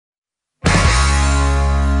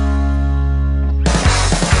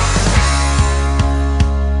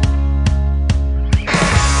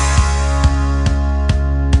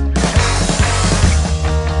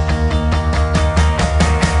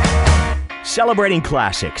celebrating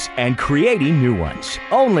classics and creating new ones.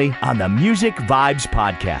 Only on the Music Vibes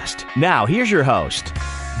Podcast. Now, here's your host,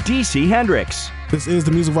 DC Hendricks. This is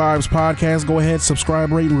the Music Vibes Podcast. Go ahead,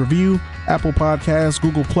 subscribe, rate, and review. Apple Podcasts,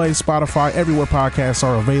 Google Play, Spotify, everywhere podcasts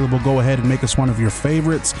are available. Go ahead and make us one of your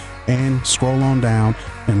favorites and scroll on down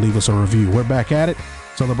and leave us a review. We're back at it,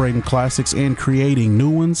 celebrating classics and creating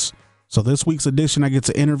new ones. So this week's edition, I get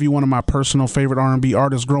to interview one of my personal favorite R&B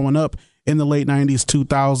artists growing up in the late 90s,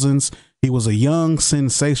 2000s. He was a young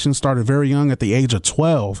sensation, started very young at the age of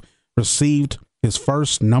 12, received his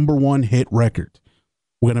first #1 hit record.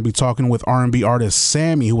 We're going to be talking with R&B artist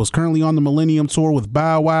Sammie, who was currently on the Millennium tour with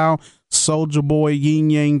Bow Wow, Soulja Boy,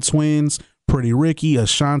 Yin Yang Twins, Pretty Ricky,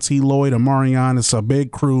 Ashanti, Lloyd, Omarion. It's a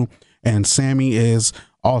big crew, and Sammie is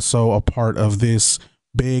also a part of this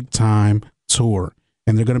big time tour.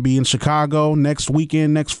 And they're going to be in Chicago next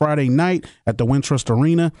weekend, next Friday night at the Wintrust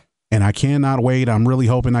Arena. And I cannot wait. I'm really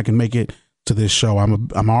hoping I can make it to this show. I'm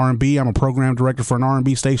R&B. I'm a program director for an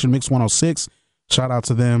R&B station, Mix 106. Shout out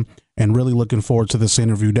to them, and really looking forward to this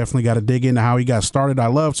interview. Definitely got to dig into how he got started. I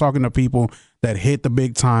love talking to people that hit the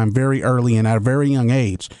big time very early and at a very young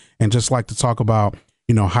age, and just like to talk about,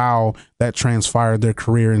 you know, how that transpired their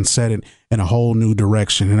career and set it in a whole new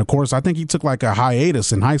direction. And of course, I think he took like a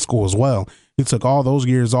hiatus in high school as well. He took all those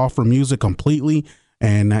years off from music completely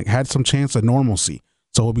and had some chance of normalcy.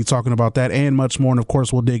 So we'll be talking about that and much more. And of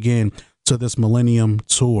course, we'll dig in to this Millennium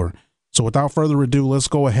tour. So without further ado, let's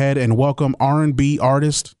go ahead and welcome R&B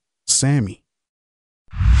artist Sammie.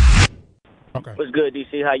 Okay. What's good,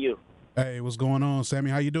 DC? How you? Hey, what's going on, Sammie?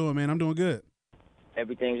 How you doing, man? I'm doing good.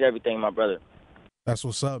 Everything's everything, my brother. That's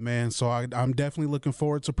what's up, man. So I'm definitely looking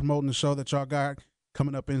forward to promoting the show that y'all got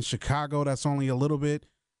coming up in Chicago. That's only a little bit.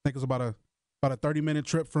 I think it's about a 30-minute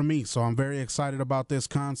trip from me. So I'm very excited about this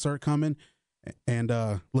concert coming. And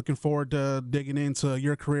looking forward to digging into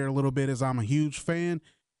your career a little bit, as I'm a huge fan.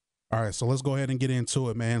 All right, so let's go ahead and get into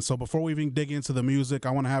it, man. So before we even dig into the music,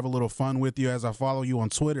 I want to have a little fun with you as I follow you on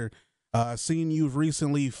Twitter. I've seen you've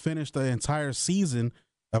recently finished the entire season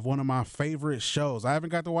of one of my favorite shows. I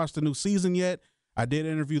haven't got to watch the new season yet. I did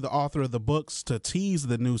interview the author of the books to tease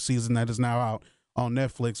the new season that is now out on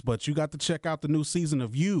Netflix, but you got to check out the new season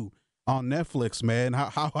of You on Netflix, man.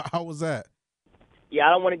 How was that? Yeah,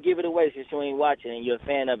 I don't want to give it away since you ain't watching and you're a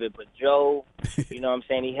fan of it, but Joe, you know what I'm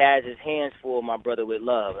saying, he has his hands full, my brother, with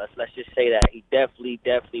love. Let's just say that. He definitely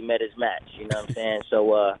met his match, you know what I'm saying?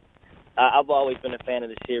 So I've always been a fan of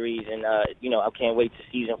the series, and, you know, I can't wait to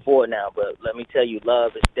season 4 now. But let me tell you,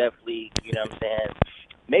 love is definitely, you know what I'm saying,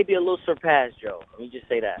 maybe a little surpassed Joe. Let me just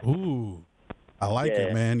say that. Ooh. I like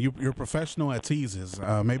it, man. You're professional at teases.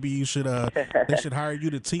 Maybe you should they should hire you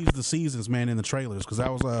to tease the seasons, man, in the trailers, because that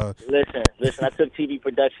was Listen. I took TV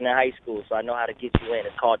production in high school, so I know how to get you in.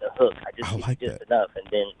 It's called the hook. I just like just that. enough, and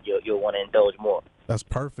then you'll want to indulge more. That's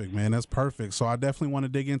perfect, man. That's perfect. So I definitely want to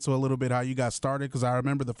dig into a little bit how you got started, because I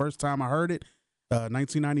remember the first time I heard it,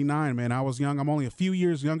 1999. Man, I was young. I'm only a few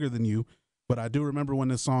years younger than you, but I do remember when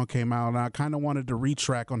this song came out, and I kind of wanted to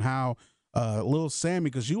retrack on how. Little Sammie,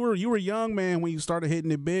 because you were young, man, when you started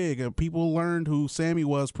hitting it big. People learned who Sammie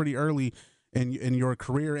was pretty early in your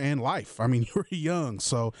career and life. I mean, you were young,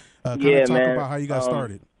 so kind of talk about how you got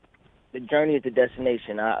started. The journey is the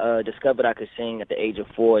destination. I discovered I could sing at the age of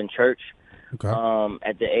 4 in church. Okay.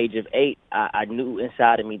 At the age of 8, I knew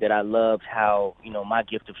inside of me that I loved how, you know, my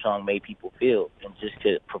gift of song made people feel, and just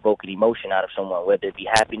to provoke an emotion out of someone, whether it be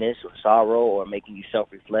happiness or sorrow or making you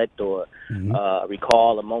self-reflect or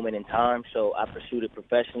recall a moment in time. So I pursued it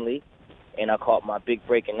professionally, and I caught my big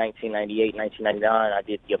break in 1998, 1999. I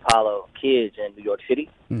did the Apollo Kids in New York City,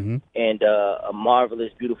 and a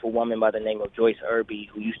marvelous, beautiful woman by the name of Joyce Irby,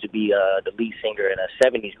 who used to be the lead singer in a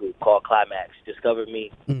 70s group called Climax, discovered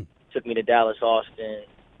me. Took me to Dallas, Austin.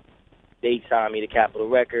 They signed me to Capitol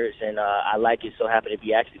Records, and I Like It so happened to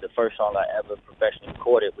be actually the first song I ever professionally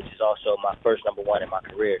recorded, which is also my first #1 in my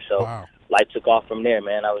career. So life took off from there,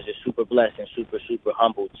 man. I was just super blessed and super, super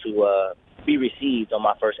humbled to be received on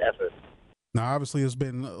my first effort. Now, obviously, it's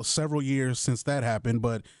been several years since that happened,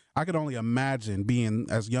 but I could only imagine being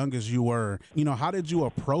as young as you were. You know, how did you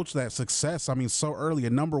approach that success? I mean, so early, a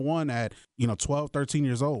 #1 at, 12, 13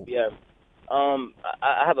 years old. Yeah.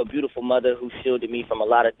 I have a beautiful mother who shielded me from a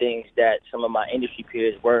lot of things that some of my industry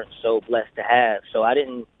peers weren't so blessed to have. So I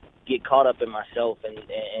didn't get caught up in myself, and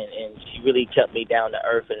she really kept me down to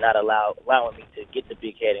earth and not allowing me to get the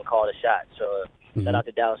big head and call the shot. So shout out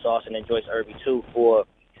to Dallas Austin and Joyce Irby, too, for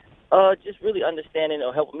just really understanding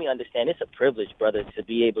or helping me understand it's a privilege, brother, to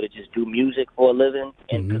be able to just do music for a living.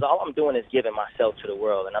 And because all I'm doing is giving myself to the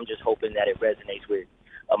world, and I'm just hoping that it resonates with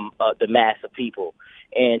the mass of people.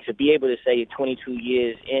 And to be able to say 22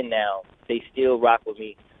 years in now they still rock with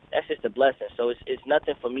me, that's just a blessing. So it's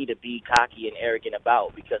nothing for me to be cocky and arrogant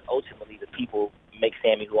about, because ultimately the people make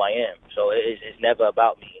Sammie who I am. So it's never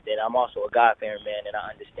about me. And then I'm also a God-fearing man, and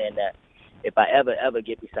I understand that if I ever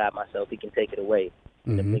get beside myself, he can take it away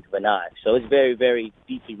in the blink of an eye. So it's very, very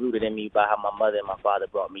deeply rooted in me by how my mother and my father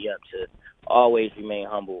brought me up to always remain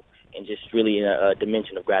humble and just really in a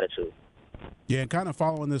dimension of gratitude. Yeah, and kind of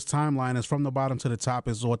following this timeline is From the Bottom to the Top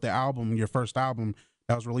is what the album, your first album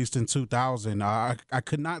that was released in 2000. I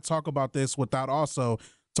could not talk about this without also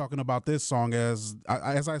talking about this song. As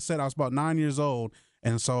I said, I was about 9 years old.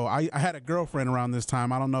 And so I had a girlfriend around this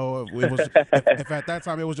time. I don't know if it was if at that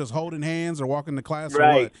time it was just holding hands or walking to class or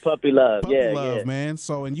Right, what. puppy love. Puppy Yeah, love, yeah. man.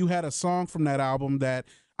 So, and you had a song from that album that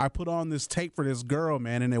I put on this tape for this girl,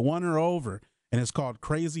 man, and it won her over. And it's called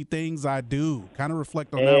Crazy Things I Do. Kind of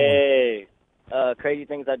reflect on that one. Hey, Crazy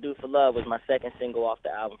Things I Do for Love was my second single off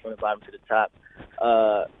the album, From the Bottom to the Top.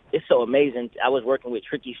 It's so amazing. I was working with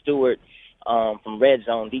Tricky Stewart from Red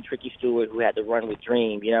Zone, the Tricky Stewart who had to run with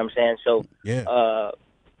Dream, you know what I'm saying? So Yeah.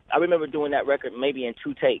 I remember doing that record maybe in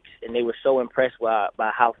 2 takes, and they were so impressed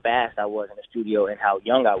by how fast I was in the studio and how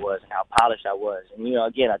young I was and how polished I was. And, you know,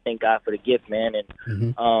 again, I thank God for the gift, man.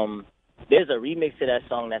 And there's a remix to that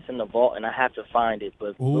song that's in the vault, and I have to find it.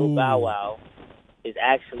 But Lil Bow Wow is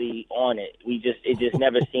actually on it. It just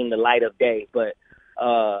never seen the light of day. But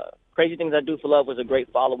Crazy Things I Do for Love was a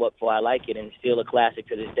great follow-up for I Like It, and still a classic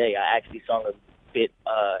to this day. I actually sung a bit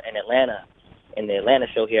in Atlanta, in the Atlanta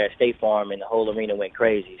show here at State Farm, and the whole arena went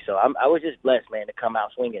crazy. So I was just blessed, man, to come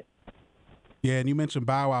out swinging. Yeah, and you mentioned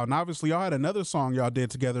Bow Wow, and obviously y'all had another song y'all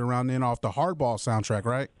did together around then off the Hardball soundtrack,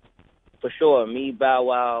 right? For sure. Me, Bow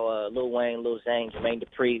Wow, Lil Wayne, Lil Zane, Jermaine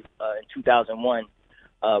Dupri in 2001,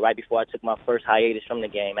 right before I took my first hiatus from the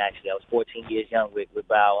game, actually. I was 14 years young with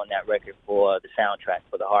Bow on that record for the soundtrack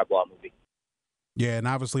for the Hardball movie. Yeah, and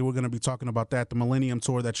obviously we're going to be talking about that, the Millennium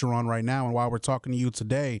tour that you're on right now. And while we're talking to you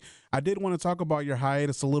today, I did want to talk about your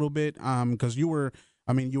hiatus a little bit because you were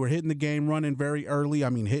hitting the game running very early. I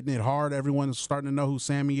mean, hitting it hard. Everyone's starting to know who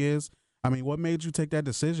Sammie is. I mean, what made you take that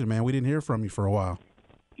decision, man? We didn't hear from you for a while.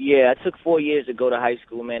 Yeah, I took 4 years to go to high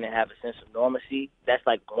school, man, and have a sense of normalcy. That's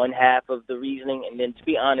like one half of the reasoning. And then to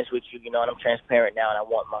be honest with you, you know, and I'm transparent now, and I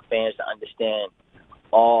want my fans to understand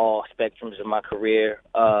all spectrums of my career.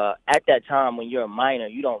 At that time, when you're a minor,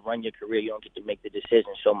 you don't run your career. You don't get to make the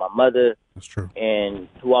decision. So my mother, that's true, and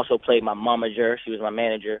who also played my momager, she was my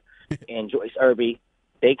manager, and Joyce Irby,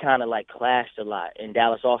 they kind of like clashed a lot. And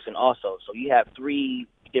Dallas Austin also. So you have 3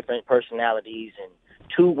 different personalities and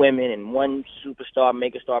 2 women and 1 superstar,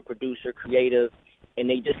 megastar, producer, creative, and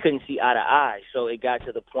they just couldn't see eye to eye. So it got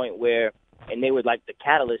to the point where, and they were like the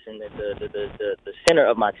catalyst and the center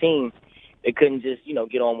of my team. They couldn't just, you know,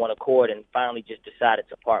 get on one accord, and finally just decided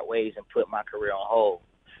to part ways and put my career on hold.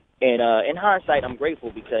 And in hindsight, I'm grateful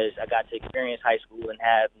because I got to experience high school and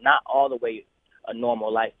have not all the way a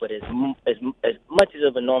normal life, but as much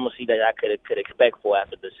of a normalcy that I could expect for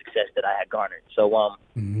after the success that I had garnered. So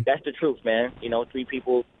that's the truth, man. You know, 3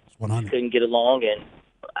 people couldn't get along, and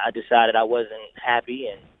I decided I wasn't happy.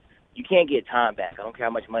 And you can't get time back. I don't care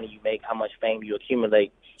how much money you make, how much fame you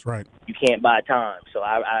accumulate. That's right. You can't buy time. So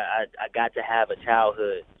I got to have a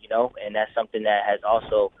childhood, you know, and that's something that has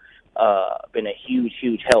also been a huge,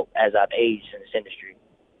 huge help as I've aged in this industry.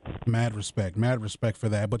 Mad respect for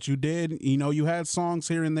that. But you did, you know, you had songs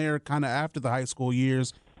here and there kind of after the high school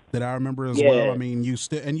years that I remember as well. I mean, you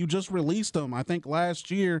just released them, I think, last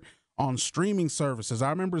year on streaming services. I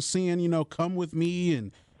remember seeing, you know, Come With Me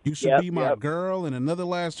and You Should Be My Girl and Another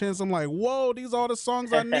Last Chance. I'm like, whoa, these are all the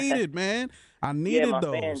songs I needed, man. I needed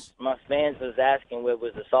those. My fans was asking where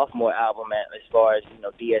was the sophomore album at as far as, you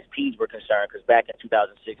know, DSPs were concerned, because back in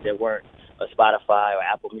 2006 there weren't a Spotify or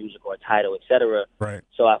Apple Music or Tidal, etc. Right.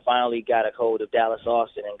 So I finally got a hold of Dallas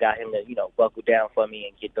Austin and got him to, you know, buckle down for me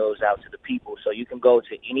and get those out to the people. So you can go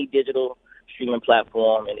to any digital streaming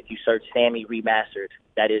platform, and if you search Sammie Remastered,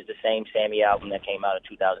 that is the same Sammie album that came out in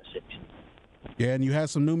 2006. Yeah, and you had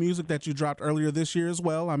some new music that you dropped earlier this year as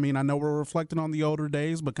well. I mean, I know we're reflecting on the older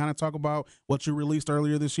days, but kind of talk about what you released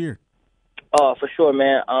earlier this year. Oh, for sure,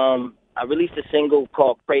 man. I released a single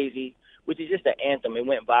called Crazy, which is just an anthem. It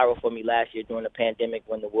went viral for me last year during the pandemic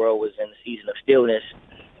when the world was in the season of stillness,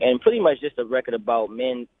 and pretty much just a record about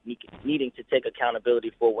men needing to take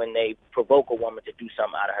accountability for when they provoke a woman to do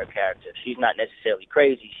something out of her character. She's not necessarily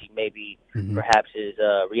crazy. She maybe perhaps is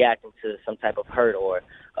reacting to some type of hurt or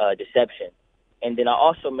deception. And then I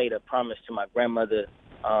also made a promise to my grandmother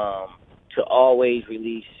to always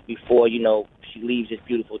release, before, you know, she leaves, this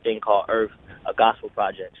beautiful thing called Earth, a gospel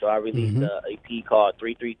project. So I released an EP called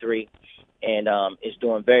 333, and it's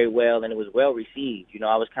doing very well, and it was well received. You know,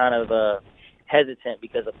 I was kind of hesitant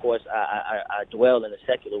because, of course, I dwell in the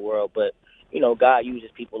secular world, but you know, God uses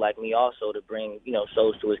people like me also to bring, you know,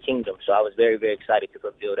 souls to his kingdom. So I was very, very excited to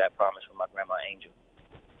fulfill that promise from my grandma Angel.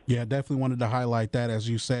 Yeah, definitely wanted to highlight that. As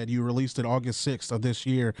you said, you released it August 6th of this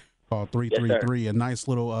year called 333, a nice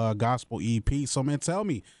little gospel EP. So, man, tell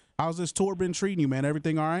me, how's this tour been treating you, man?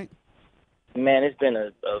 Everything all right? Man, it's been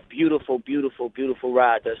a beautiful, beautiful, beautiful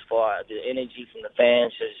ride thus far. The energy from the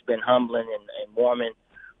fans has been humbling and warming.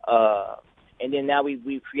 And then now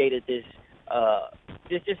we've created this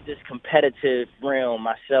this competitive realm.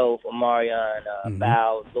 Myself, Omarion,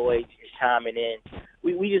 Bao, Lloyd is chiming in.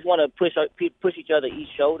 We just want to push each other each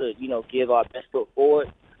show to, you know, give our best foot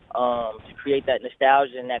forward, to create that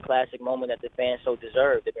nostalgia and that classic moment that the fans so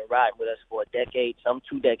deserve. They've been riding with us for a decade, some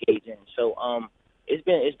 2 decades in. So it's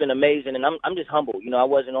been amazing, and I'm just humbled. You know, I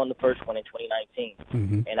wasn't on the first one in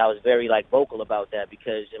 2019, and I was very vocal about that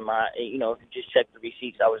because in my, you know, if you just check the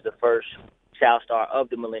receipts, I was the first South Star of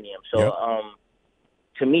the Millennium. So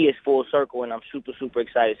to me, it's full circle, and I'm super, super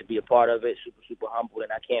excited to be a part of it, super, super humbled,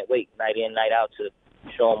 and I can't wait night in, night out to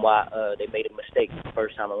show them why they made a mistake the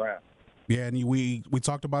first time around. Yeah, and we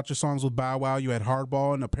talked about your songs with Bow Wow. You had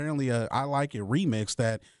Hardball, and apparently I Like It remix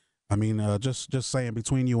that. I mean, just saying,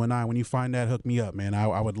 between you and I, when you find that, hook me up, man.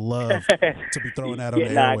 I would love to be throwing that on the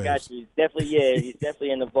airwaves. I got you. It's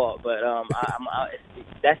definitely in the vault. But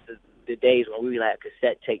that's the days when we had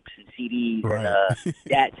cassette tapes and CDs and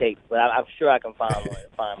DAT tapes. But I'm sure I can find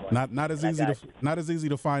one. Not as easy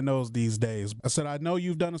to find those these days. I said, I know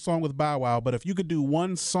you've done a song with Bow Wow, but if you could do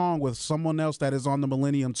one song with someone else that is on the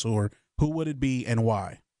Millennium Tour, who would it be and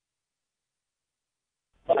why?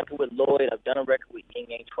 Record with Lloyd. I've done a record with Yin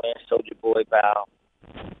Yang Twins, Soulja Boy, Bow.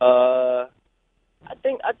 I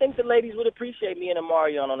think the ladies would appreciate me and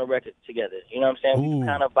Omarion on a record together. You know what I'm saying? We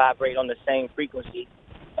kind of vibrate on the same frequency.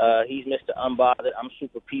 He's Mr. Unbothered. I'm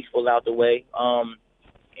super peaceful out the way.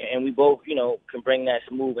 And we both, you know, can bring that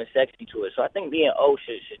smooth and sexy to it. So I think me and O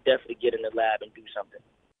should definitely get in the lab and do something.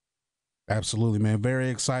 Absolutely, man. Very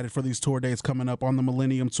excited for these tour dates coming up on the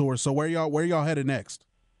Millennium Tour. So where y'all headed next?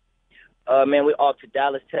 Man, we're off to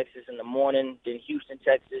Dallas, Texas in the morning, then Houston,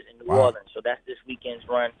 Texas, and New Orleans. So that's this weekend's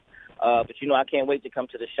run. But, you know, I can't wait to come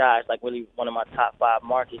to the Chi. It's like really one of my top 5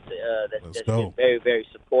 markets that's been very, very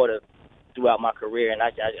supportive throughout my career. And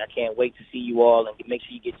I can't wait to see you all, and make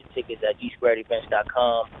sure you get your tickets at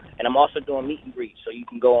gsquaredevents.com. And I'm also doing meet and greets. So you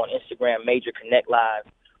can go on Instagram, Major Connect Live,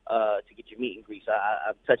 to get your meet and greets.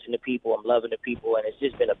 I'm touching the people. I'm loving the people. And it's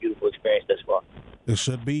just been a beautiful experience thus far. It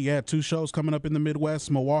should be, 2 shows coming up in the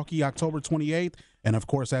Midwest, Milwaukee, October 28th. And, of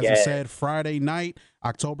course, as I said, Friday night,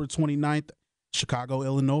 October 29th, Chicago,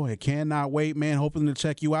 Illinois. Cannot wait, man. Hoping to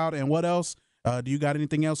check you out. And what else? Do you got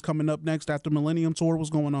anything else coming up next after Millennium Tour?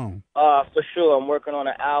 What's going on? For sure. I'm working on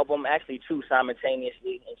an album, actually 2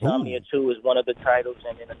 simultaneously. Insomnia 2 is one of the titles,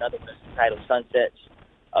 and then another one is titled Sunsets.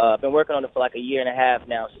 I've been working on it for like a year and a half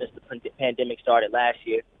now since the pandemic started last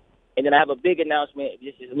year. And then I have a big announcement.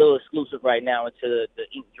 This is a little exclusive right now until the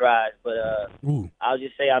ink dries. But I'll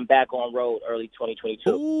just say I'm back on road early 2022.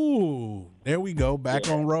 Ooh, there we go. Back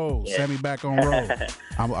on road. Sammie back on road.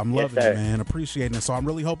 I'm loving it, man. Appreciating it. So I'm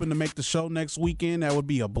really hoping to make the show next weekend. That would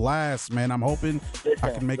be a blast, man. I'm hoping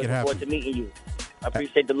I can make it happen. Looking forward to meeting you. I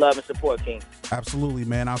appreciate the love and support, King. Absolutely,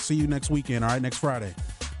 man. I'll see you next weekend, all right? Next Friday.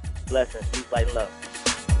 Blessings. Peace, light, and love.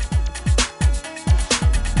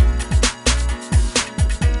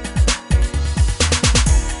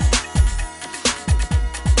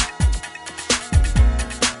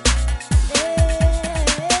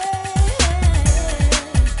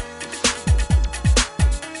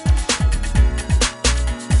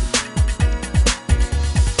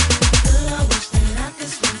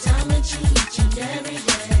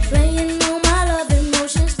 Playing all my love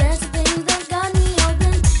emotions, that's the thing that got me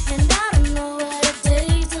open, and I don't know where to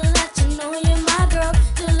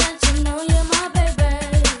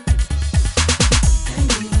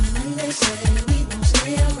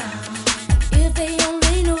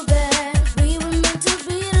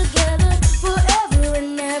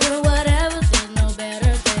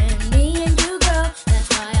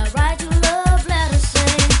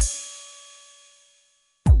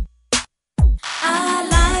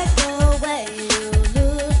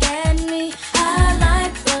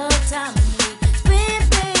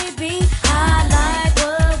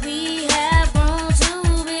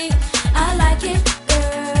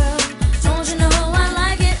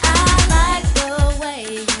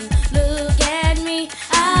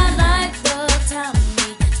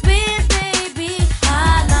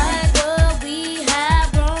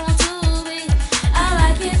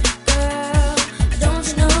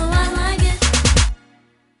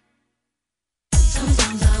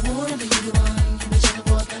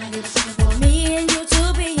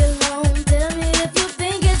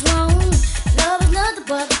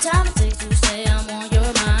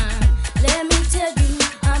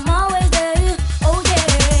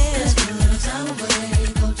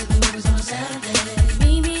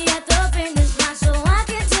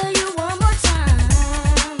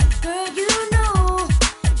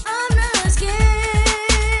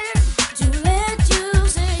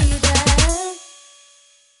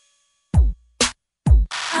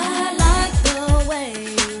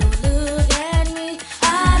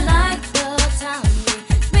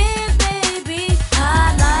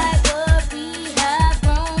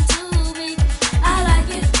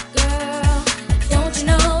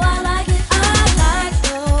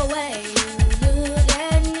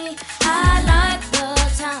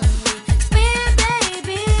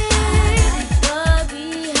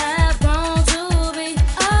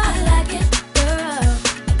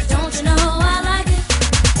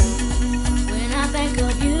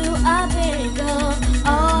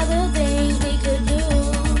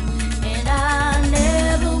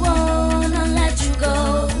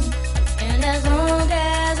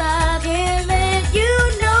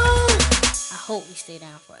stay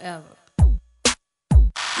down forever.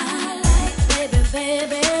 I like baby,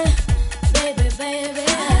 baby, baby, baby.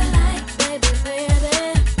 I like baby, baby,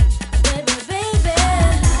 baby, baby.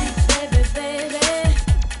 I like baby, baby,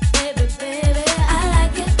 baby, baby. I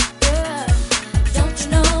like it, girl. Don't you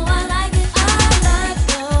know I like it? I like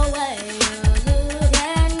the way you look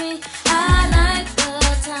at me. I like the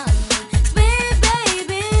time we spend,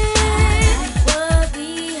 baby. What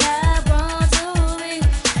we have brought to me.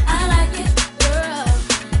 I like it, girl.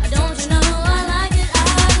 Don't you know I like it? I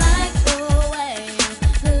like the way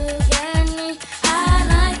you look at me. I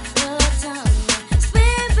like the time we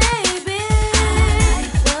spend, baby.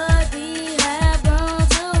 What we have brought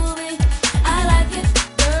to me. I like it,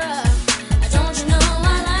 girl. Don't you know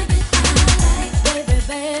I like it? I like baby,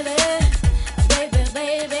 baby, baby,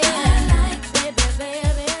 baby. I like baby,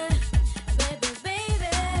 baby, baby, baby.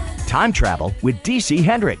 Time Travel with DC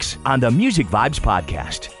Hendrix on the Music Vibes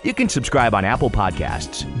Podcast. You can subscribe on Apple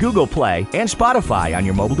Podcasts, Google Play, and Spotify on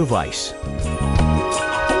your mobile device.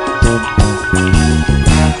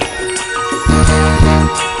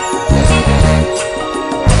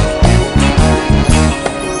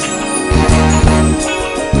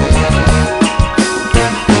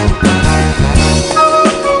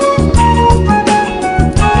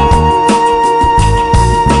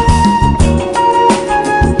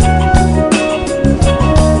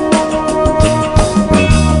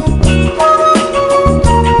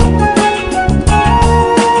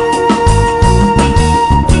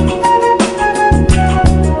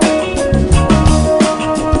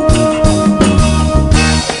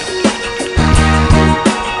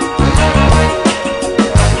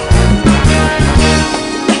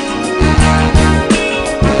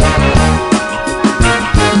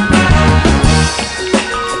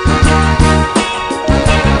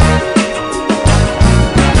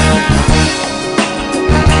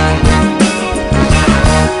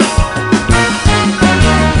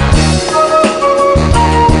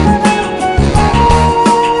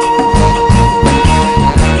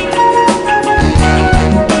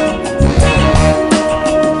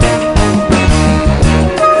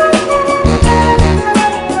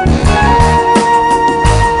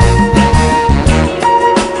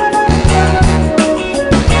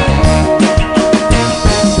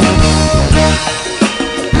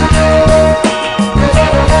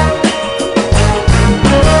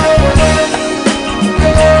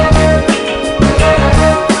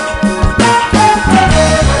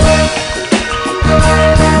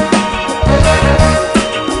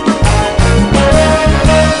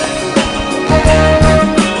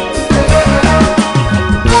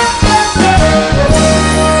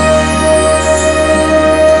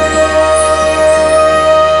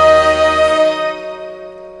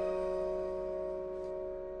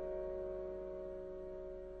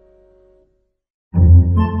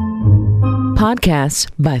 Podcasts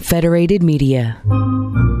by Federated Media.